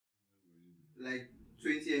like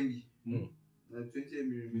 20 MB. Like 20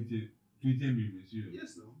 MB remains. 20 MB remains.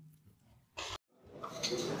 Yes, no.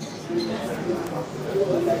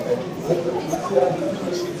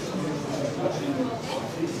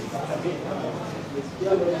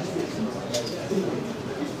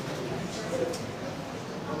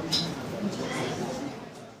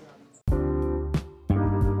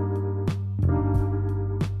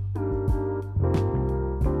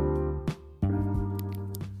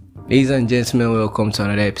 Ladies and gentlemen, welcome to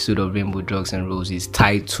another episode of Rainbow Drugs and Roses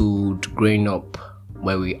titled Growing Up,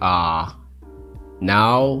 where we are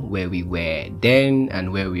now, where we were then,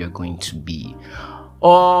 and where we are going to be.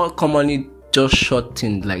 Or commonly just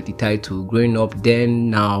shortened like the title, Growing Up Then,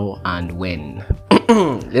 Now, and When.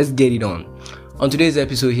 Let's get it on. On today's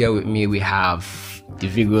episode here with me, we have the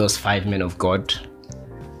vigorous 5 men of God.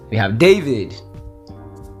 We have David.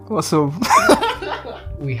 What's up?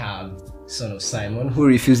 We have Son of Simon, who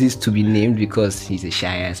refuses to be named because he's a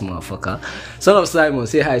shy-ass motherfucker. Son of Simon,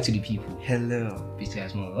 say hi to the people. Hello.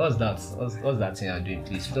 Bitch-ass motherfucker. What's that? What's that thing you're doing,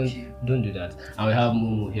 please? Don't do that. And we have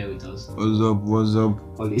Momo here with us. What's up?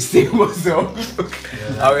 Only say what's up.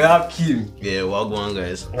 Yeah. And we have Kim. Yeah, welcome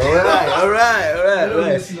guys.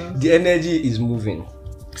 Alright. The energy is moving.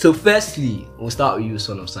 So firstly, we'll start with you,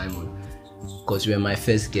 Son of Simon. Because you were my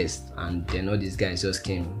first guest and then all these guys just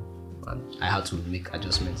came and I had to make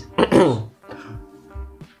adjustments.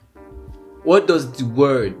 What does the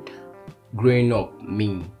word growing up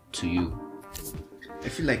mean to you? I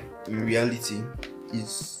feel like in reality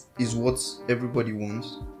is what everybody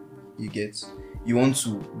wants. You get, you want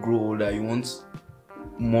to grow older, you want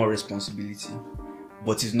more responsibility,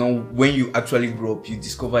 but it's not, when you actually grow up you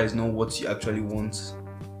discover it's not what you actually want,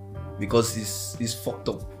 because it's fucked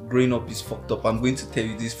up. Growing up is fucked up. I'm going to tell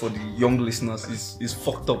you this for the young listeners. It's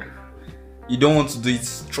fucked up. You don't want to do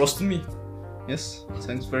it, trust me. Yes,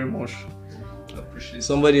 thanks very much. I appreciate it.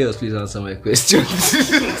 Somebody else please answer my question.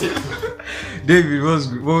 David,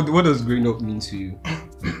 what does growing up mean to you?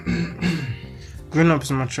 Growing up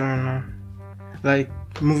is maturing now. Like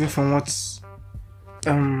moving from what's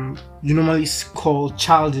you normally call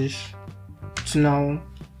childish to now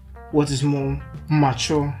what is more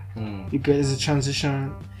mature. You get, it's a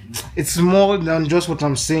transition. It's more than just what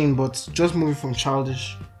I'm saying, but just moving from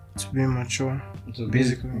childish to being mature. So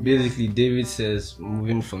basically, David says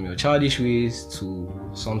moving from your childish ways to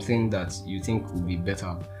something that you think will be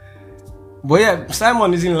better. But yeah,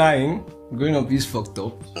 Simon isn't lying. Growing up is fucked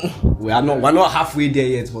up. We're not halfway there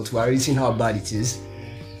yet, but we're seeing how bad it is.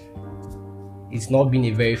 It's not been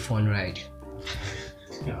a very fun ride.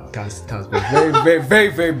 It has been very, very, very,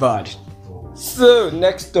 very bad. So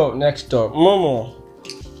next up, Momo.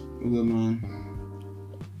 Good man.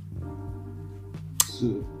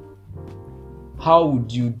 So, how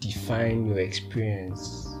would you define your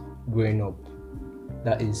experience growing up?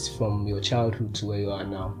 That is from your childhood to where you are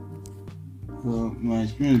now. well, my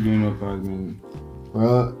experience growing up has been,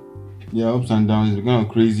 well, yeah, ups and downs. It's been kind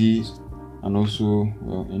of crazy and also,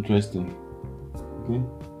 well, interesting. Okay?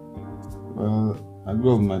 Well, I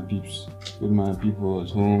grew up with my peeps, with my people at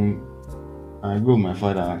home. I grew up with my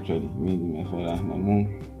father actually, maybe my father. My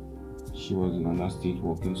mom, she was in another state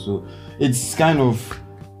working. So it's kind of,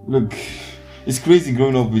 look, it's crazy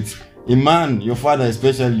growing up with a man, your father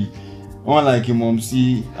especially. Unlike your mom,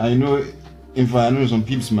 see, I know, in fact, I know some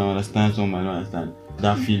peeps might understand, some might not understand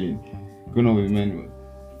that feeling. Growing up with men.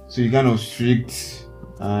 So you're kind of strict,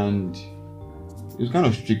 and it was kind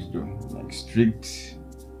of strict though. Like strict,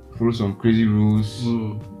 follow some crazy rules,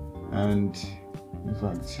 and in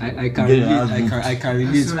fact, I can relate,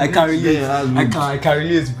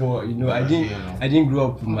 but you know, I didn't grow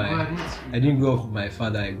up with my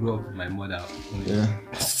father. I grew up with my mother. yeah.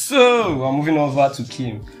 So we're moving over to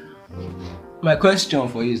Kim. My question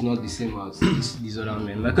for you is not the same as these other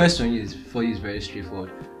men. My question is for you is very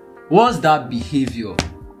straightforward. What's that behavior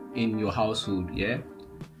in your household, yeah,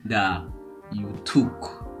 that you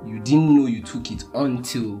took? You didn't know you took it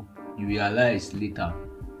until you realized later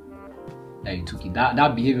that you took it.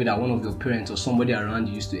 That behavior that one of your parents or somebody around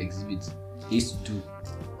you used to exhibit, they used to do.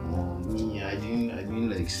 Me, I didn't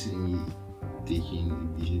like see me taking the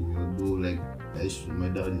behavior, though. Like my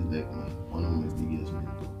dad is like one of my biggest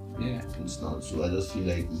mentors. Yeah. Understand? So I just feel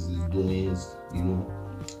like it's his doings, you know,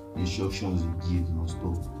 instructions he gives and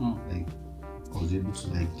stuff. Like I was able to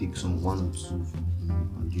like take some one or two from him,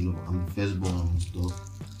 and you know, I'm the firstborn and stuff,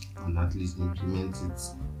 and at least implement it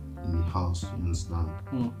in the house. You understand?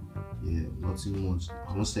 Yeah, nothing much.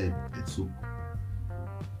 I won't say I took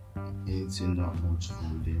anything that much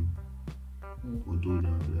from them, although they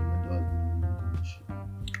are like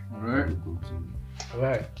my dad.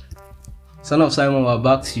 Alright. Son of Simon, we're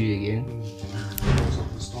back to you again.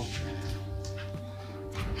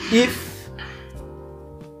 If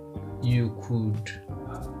you could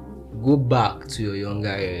go back to your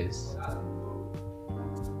younger years,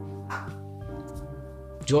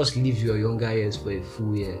 just live your younger years for a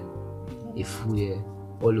full year,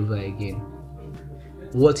 all over again,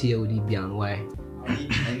 what year would it be and why?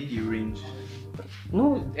 I need a range.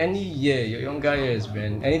 No, any year, your younger years,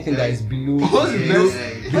 man. Anything that is below. What's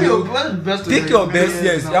the best? Take your best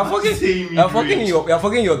years. You're fucking in your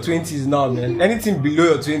 20s now, man. Anything below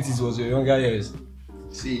your 20s was your younger years.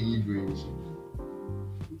 Say mid-range.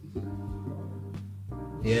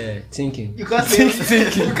 Yeah, thinking. You can't say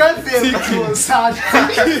Thinking. You can't say it was sad.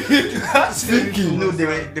 You can't say Thinking. No,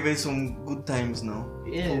 there were some good times now.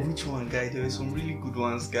 Yeah. Oh, which one, guy? There were some really good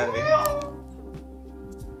ones, guy.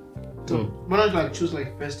 So, why not like choose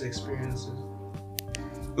like best experiences?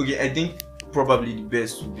 Okay, I think probably the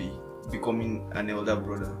best would be becoming an elder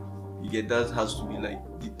brother. You get, that has to be like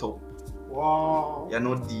the top. Wow. You're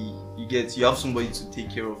not you have somebody to take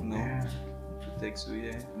care of now. Protect, so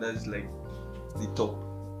yeah, that's like the top.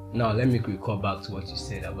 Now, let me recall back to what you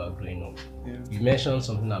said about growing up. Yeah. You mentioned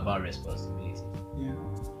something about responsibility. Yeah.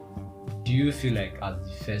 Do you feel like, as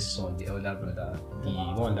the first son, the elder brother, the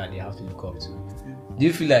one that they have to look up to, do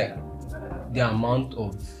you feel like the amount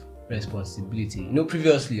of responsibility,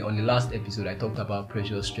 previously on the last episode I talked about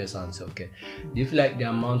pressure, stress and self-care, do you feel like the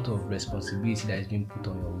amount of responsibility that is being put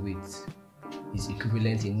on your weight is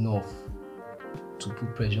equivalent enough to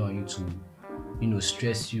put pressure on you to,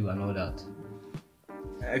 stress you and all that?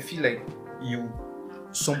 I feel like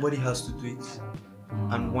somebody has to do it,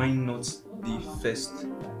 and why not the first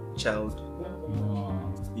child?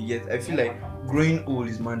 You get, I feel like growing old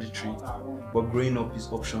is mandatory, but growing up is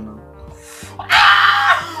optional.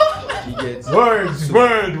 You get Words. I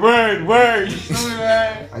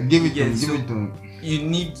give it to him. You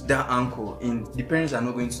need that anchor. The parents are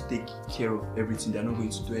not going to take care of everything. They're not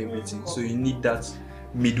going to do everything. So you need that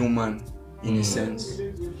middleman, in a sense,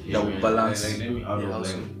 that will balance. Like, let me add on,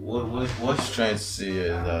 like, what she's trying to say is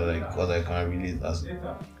that, like, because I can relate as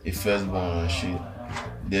a firstborn and shit,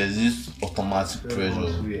 there's this automatic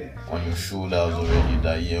pressure on your shoulders already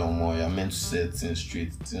that you're meant to set things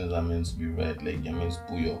straight, things are meant to be right, like you're meant to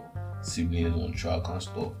put your siblings on track and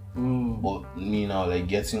stuff. But me now, like,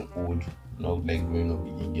 getting old, not like growing up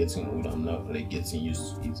again, getting old, I'm now like getting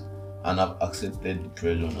used to it, and I've accepted the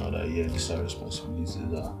pressure now that these are responsibilities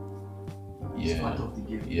that It's part of the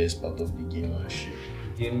game. it's part of the game and shit.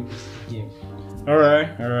 Game. All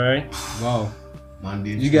right. Wow.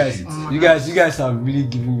 Monday, You guys are really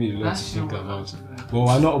giving me a lot to think about. But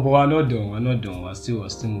we're not done. We're still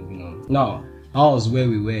moving on. Now, that was where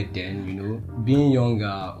we were then, Being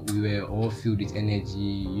younger, we were all filled with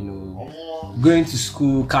energy, going to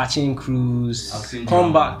school, catching crews,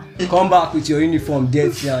 come back with your uniform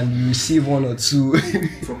dirty and you receive one or two.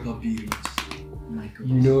 Proper beards. My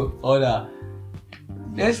God. All that.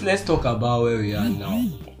 Let's talk about where we are now.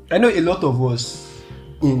 I know a lot of us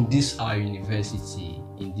in our university,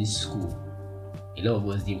 in this school, a lot of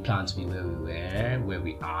us didn't plan to be where we were, where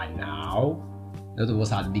we are now. A lot of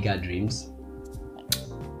us had bigger dreams.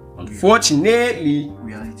 Unfortunately,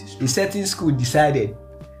 Reality is a certain school decided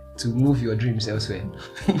to move your dreams elsewhere.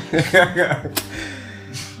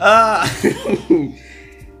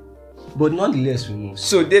 But nonetheless, we move.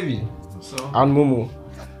 So, David and Momo,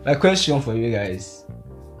 my question for you guys: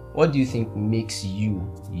 what do you think makes you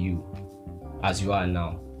as you are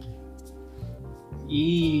now?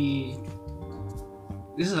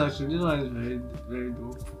 This one is very, very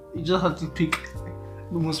dope. You just have to pick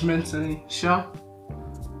the most mentally sharp.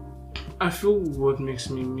 I feel what makes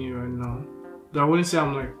me right now. I wouldn't say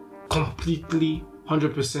I'm like completely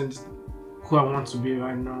 100% who I want to be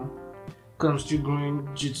right now, because I'm still growing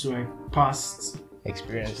due to like past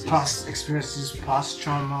experiences, past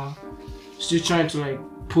trauma. Still trying to like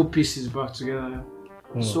put pieces back together.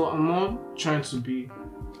 So I'm more trying to be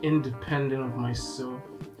independent of myself.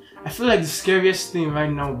 I feel like the scariest thing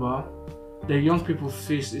right now, that young people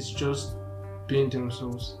face is just being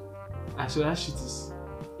themselves. And so that shit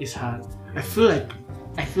is hard. I feel like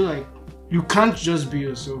you can't just be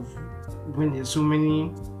yourself when there's so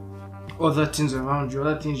many other things around you,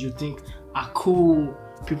 other things you think are cool,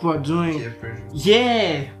 people are doing. peer pressure.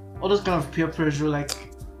 Yeah, all those kind of peer pressure, like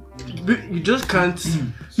you just can't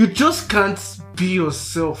be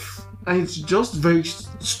yourself, and it's just very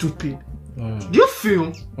stupid. Do you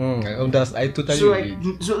feel? I totally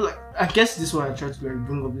agree. So I guess this is why I try to like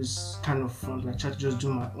bring up this kind of front. Like, try to just do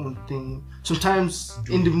my own thing. Sometimes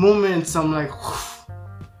in the moments I'm like,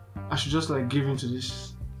 I should just like give into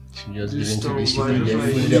this. Should just This give into stuff, this shit and but get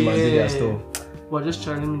just food like, them and do their yeah. stuff. But just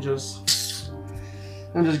try. Let me just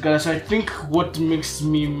I'm just gonna say, I think what makes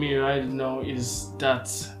me right now is that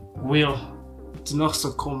will to not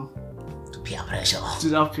succumb To peer pressure. to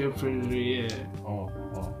that peer pressure. Yeah. Oh,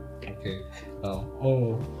 okay.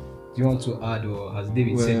 Do you want to add, or has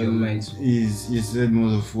David said your mind? He said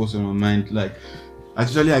most of what's on my mind. Like, I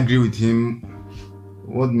totally agree with him.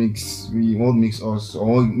 What makes us, or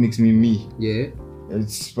what makes me? Yeah.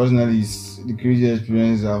 It's the craziest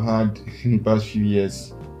experience I've had in the past few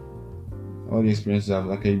years. All the experiences have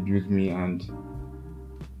actually built me, and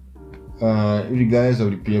regardless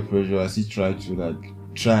of the peer pressure, I still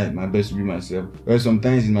try my best to be myself. Well,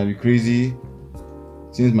 sometimes it might be crazy,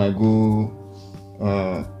 things might go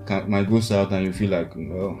south, and you feel like,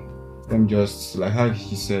 well, I'm just like how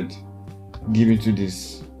he said, give into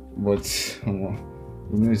this. But see,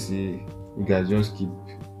 you guys just keep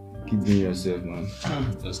doing yourself, man.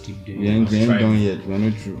 Just keep doing. We ain't done yet. We're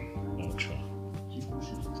not through. Keep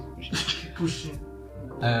pushing.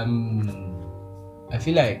 I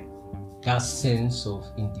feel like that sense of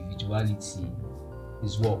individuality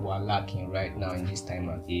is what we're lacking right now in this time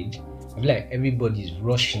and age. I feel like everybody's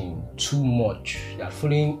rushing too much. They're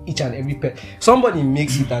following each and every somebody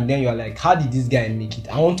makes it, and then you're like, how did this guy make it?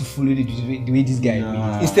 I want to follow the way this guy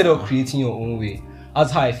made it, instead of creating your own way.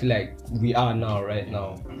 That's how I feel like we are now, right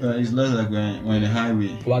now. It's less like we're in the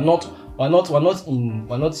highway. We're not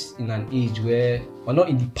in an age where we're not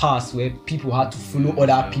in the past where people had to follow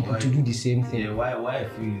other people to do the same thing. Yeah, why I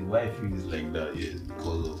feel it's like that is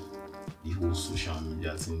because of the whole social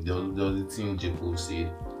media thing. There was a thing Jacob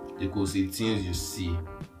said. Jacob said things you see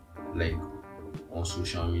like on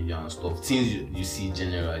social media and stuff. Things you see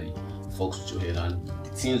generally fucks with your head, and the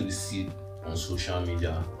things we see on social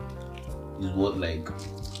media is what like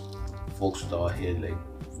fucks with our head like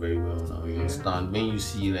very well now. You understand? When you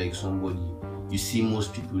see like somebody, you see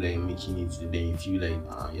most people like making it, then you feel like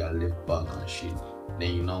you're left back and shit.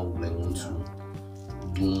 Then you now like want to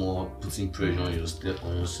do more, putting pressure on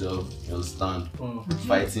yourself. You understand?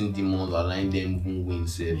 Fighting demons, allowing them even win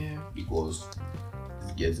safe because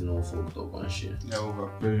it's getting all fucked up and shit.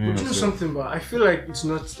 But you know something, but I feel like it's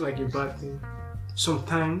not like a bad thing.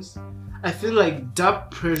 Sometimes I feel like that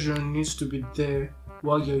pressure needs to be there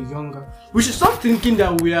while you're younger. We should stop thinking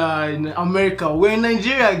that we are in America. We're in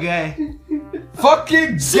Nigeria, guy.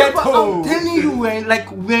 Fucking ghetto. I'm telling you, we're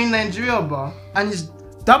in Nigeria, bro. And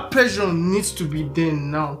that pressure needs to be there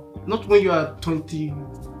now, not when you are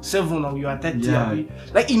 27 or you are 30. Yeah.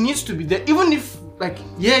 Like it needs to be there, even if like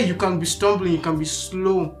you can be stumbling, you can be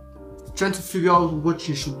slow, trying to figure out what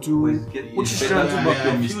you should do, what you should try to do.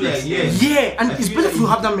 And it's better if you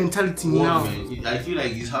have that mentality now. Man, I feel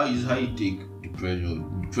like it's how you take the pressure.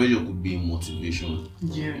 The pressure could be a motivation.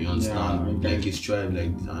 Yeah. You understand? Yeah, like it's strive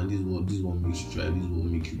like this is what makes you strive, this is what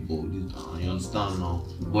makes you go. You understand now?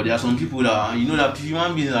 But there are some people that that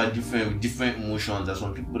human beings are different with different emotions. There are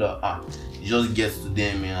some people that it just gets to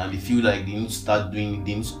them, man, and they feel like they need to start doing it,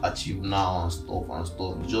 they need to achieve now and stuff.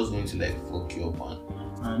 It's just going to like fuck you up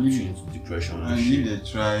and push you into depression and shit.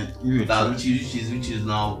 Which is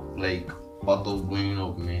now like part of growing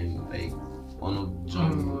up, man. Like one of the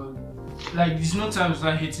jobs. Like there's no time to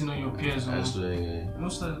start hating on your peers.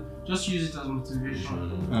 Just use it as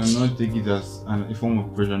motivation. And not take it as a form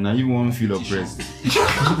of pressure. Now you won't feel oppressed.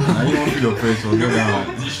 Now you won't feel oppressed for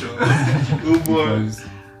Oh boy.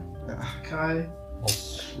 Kai.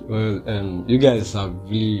 Well, you guys have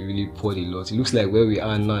really poured a lot. It looks like where we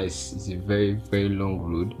are now is a very, very long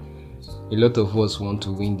road. A lot of us want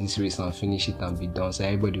to win this race and finish it and be done, so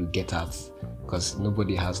everybody will get out because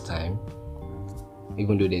nobody has time.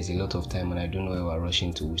 Even though there's a lot of time and I don't know where we're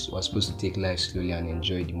rushing to, we're supposed to take life slowly and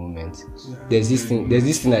enjoy the moment. There's this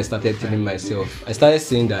thing I started telling myself. I started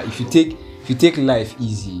saying that if you take life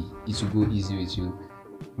easy, it will go easy with you.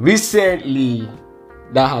 Recently,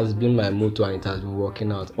 that has been my motto and it has been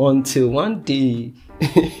working out until one day.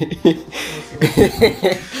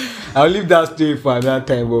 I'll leave that story for another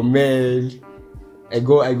time, but man, I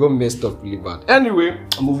go messed up really bad. Anyway,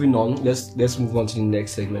 moving on. Let's move on to the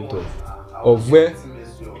next segment of where.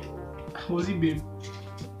 Was he babe?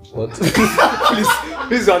 What?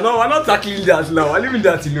 please, we're not tackling that now. I'm leaving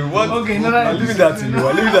that alone. Okay, I'm leaving that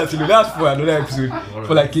alone. That's for another episode.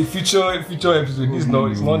 For like a future episode. It's not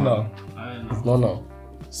now. It's not now.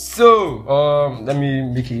 So, let me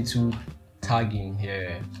make a little tagging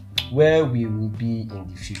here. Where we will be in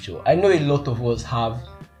the future. I know a lot of us have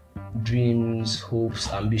dreams, hopes,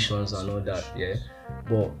 ambitions, and all that. Yeah.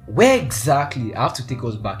 But where exactly? I have to take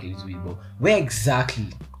us back a little bit. But where exactly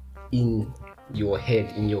in your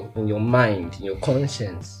head, in your mind, in your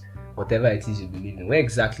conscience, whatever it is you believe in, where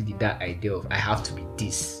exactly did that idea of I have to be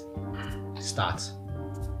this start?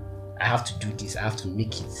 I have to do this. I have to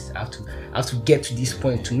make it. I have to get to this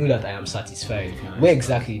point to know that I am satisfied. Where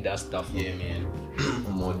exactly that stuff? Yeah, man.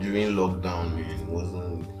 During lockdown, man, it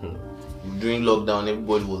wasn't. During lockdown,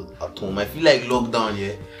 everybody was at home. I feel like lockdown,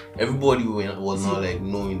 yeah, everybody was not like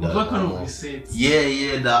knowing that.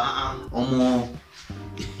 Yeah, that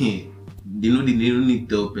they don't need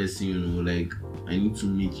to tell person, you know, like I need to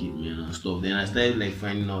make it, man, and stuff. Then I started like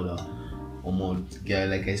finding out that guy,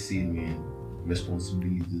 like I said, man,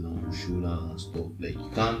 responsibilities on your shoulders and stuff. Like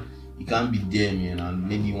you can't be there, man, and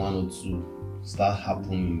maybe one or two start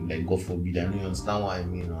happening, like God forbid. I know you understand what I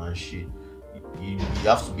mean and shit. You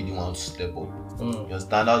have to be the one to step up. You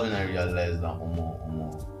understand? That's when I realized that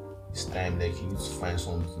it's time, like you need to find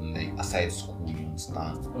something like aside school, you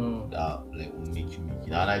understand, that like will make you make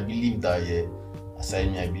it. And I believe that, yeah,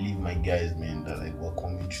 aside me, I believe my guys, man, that like we're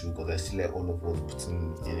coming through, because I see like all of us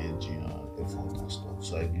putting energy and effort and stuff.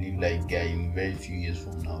 So I believe like guy, in very few years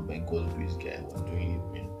from now, by God's grace, guy, we're doing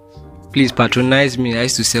it, man. Please patronize me. I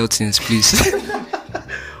used to sell things, please.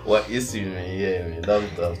 What is it, man? Yeah, man,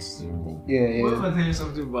 that's yeah. What if I tell you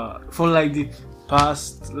something about for like the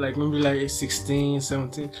past, like maybe like 16,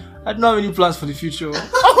 17? I don't have any plans for the future.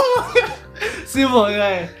 Simple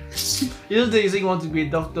guy. You just say you want to be a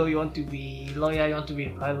doctor, you want to be a lawyer, you want to be a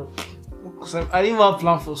pilot. So I didn't have a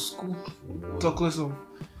plan for school. Talk less of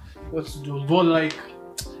what to do. But like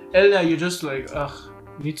earlier, you're just like,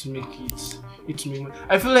 you need to make it. You need to make money.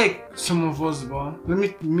 I feel like some of us,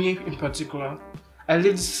 me in particular, I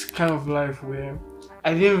lived this kind of life where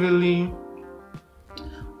I didn't really,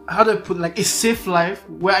 how do I put, like a safe life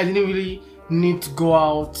where I didn't really need to go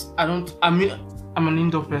out. I'm an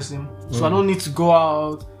indoor person, so I don't need to go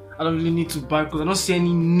out. I don't really need to buy clothes. I don't see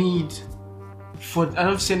any need for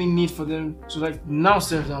them. So like now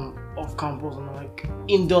since I'm off campus and I'm like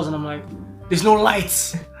indoors and I'm like, there's no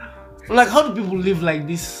lights. I'm like, how do people live like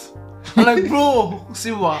this? I'm like, bro,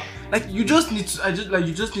 see what? Like you just need to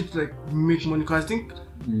like make money, because I think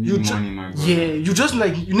you just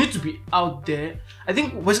like you need to be out there. I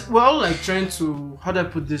think we're all like trying to, how do I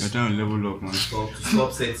put this? You're trying to level up, man.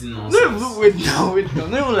 Stop setting nonsense. No, wait now.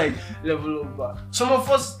 Not even like level up, but some of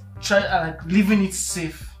us try like living it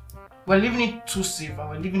safe. We're living it too safe and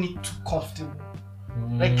we're living it too comfortable.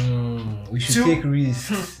 Like we should take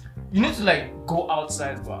risks. You need to like go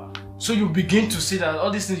outside, but so you begin to see that all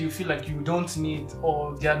these things you feel like you don't need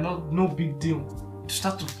or they are no big deal, to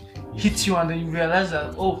start to hit you, and then you realize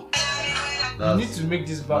that you need to make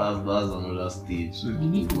this back. That's another stage. So you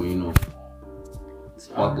need going up. It's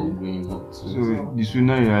part of going up. So the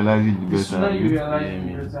sooner you realize it, the better. The sooner you realize it,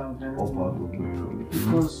 the better. All part of going up.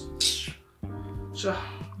 Because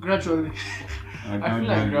gradually. I feel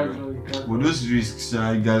like gradually. But those risks,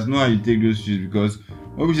 you guys know how you take those risks, because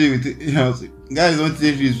what we say, guys don't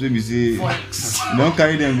take risks when we say don't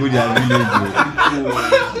carry them go their village.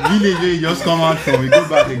 Village where you just come out from, we go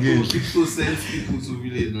back again. People send people to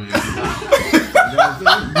village, man.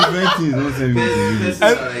 Different things don't send me to village.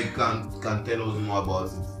 Person can tell us more about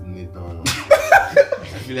it, Nathan. I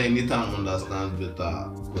feel like Nathan understands better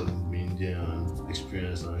because he's been there and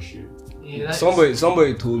experienced and shit. Yeah,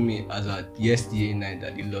 somebody told me as at yesterday night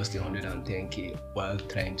that he lost 110k while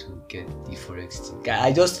trying to get the forex thing.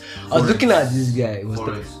 I was looking at this guy.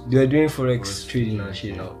 They were doing forex trading and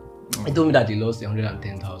shit now. He told me that he lost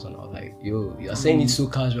 110,000. I was like, yo, you're saying it so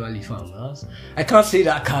casually, fam. I can't say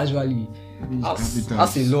that casually.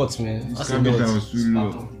 That's a lot, man. That's a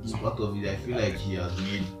lot. It's part of it. I feel like he has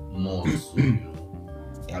made more. So,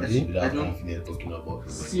 without confidence talking about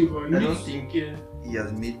it. I don't think he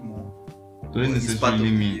has made more. Doesn't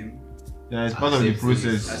necessarily mean. Yeah, it's part of the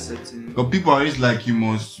process. Because people are just like, you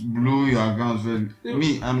must blow your accounts. Well,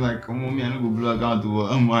 me, I'm like, I don't go blow account. I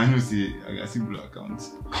don't say I see blow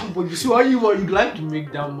accounts. But you see, why you like to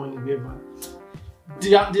make that money, baby?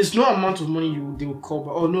 There's no amount of money they will call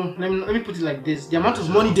back. Oh no, let me put it like this: the amount of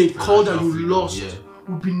money they called that you lost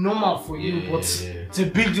would be normal for you, but it's a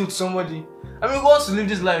big deal to somebody. I mean, who wants to live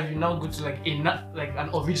this life? You now go to like an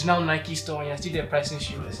original Nike store and you're still there pricing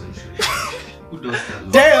shoes. Who does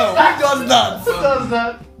that? Damn, who does that? Who does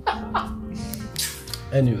that?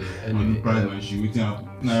 Anyway. Price my shoe.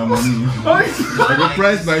 Now money. I go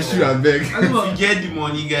price my shoe. I beg. If you get the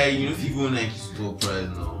money, guy, you know if you go Nike store price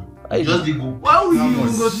now. Just they go. Why would you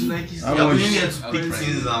even go to Nike store? You're going here to pick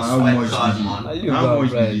things and swipe card, man. How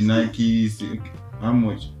much did the Nike say? How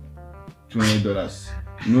much? $20.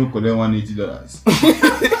 No, collect $180.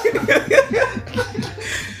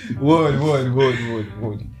 Word.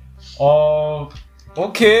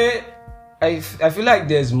 Okay. I feel like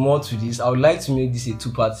there's more to this. I would like to make this a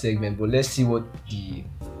 2-part segment, but let's see what the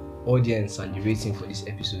audience and the rating for this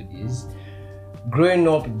episode is. growing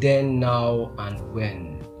up then, now, and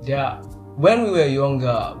when we were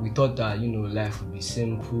younger, we thought that life would be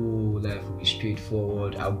simple, life would be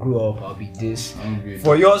straightforward. I'll grow up, I'll be this.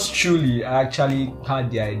 For yours truly, I actually had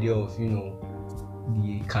the idea of the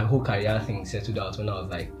whole career thing settled out when I was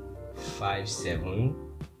like 5, 7.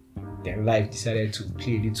 Then life decided to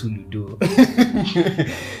play a little Ludo.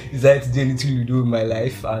 Decided to do a little Ludo in my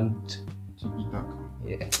life, and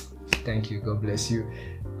yeah, thank you, God bless you.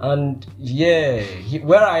 And yeah,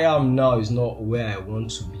 where I am now is not where I want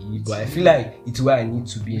to be, but I feel like it's where I need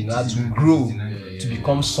to be in order to grow, to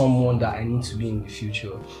become someone that I need to be in the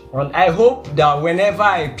future. And I hope that whenever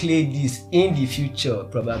I play this in the future,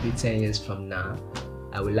 probably 10 years from now,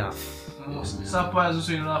 I will laugh. Sapa is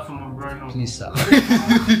also another form of growing up. Please, sir.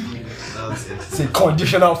 It's a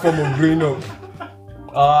conditional form of growing up.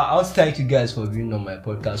 I want to thank you guys for being on my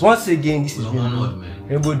podcast. Once again, this is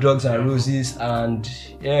Rainbow Drugs and Roses, and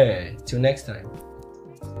yeah, till next time.